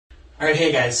Alright,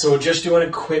 hey guys, so just doing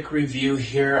a quick review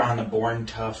here on the Born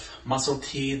Tough muscle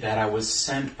tee that I was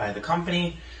sent by the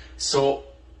company. So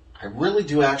I really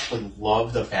do actually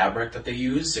love the fabric that they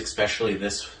use, especially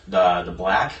the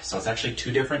black. So it's actually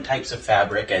two different types of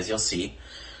fabric, as you'll see,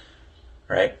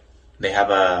 right? They have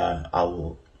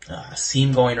a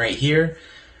seam going right here,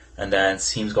 and then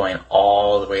seams going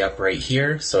all the way up right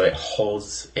here, so it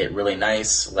holds it really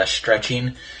nice, less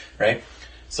stretching, right?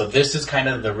 So this is kind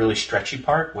of the really stretchy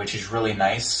part, which is really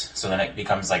nice. So then it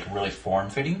becomes like really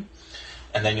form-fitting.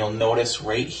 And then you'll notice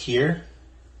right here,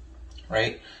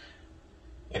 right,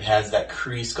 it has that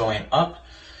crease going up,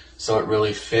 so it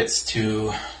really fits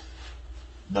to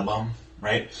the bum,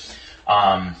 right?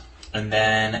 And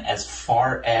then as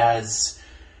far as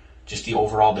just the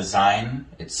overall design,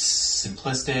 it's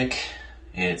simplistic.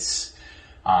 It's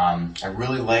I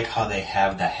really like how they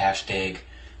have the hashtag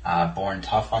Born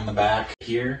Tough on the back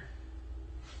here.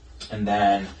 And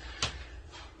then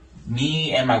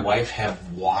me and my wife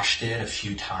have washed it a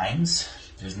few times.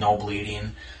 There's no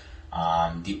bleeding.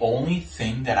 The only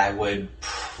thing that I would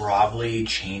probably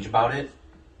change about it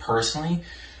personally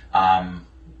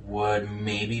would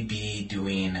maybe be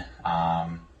doing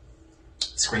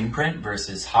screen print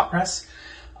versus hot press.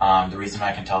 The reason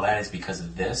I can tell that is because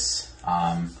of this,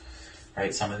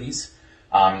 right, some of these.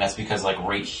 And that's because like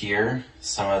right here,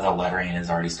 some of the lettering is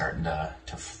already starting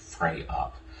to fray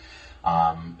up.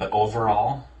 But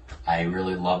overall, I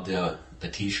really love the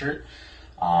t-shirt.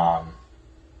 And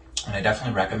I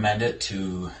definitely recommend it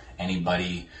to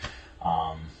anybody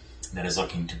that is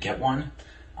looking to get one,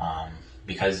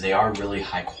 because they are really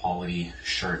high quality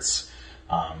shirts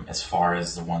as far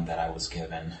as the one that I was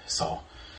given. So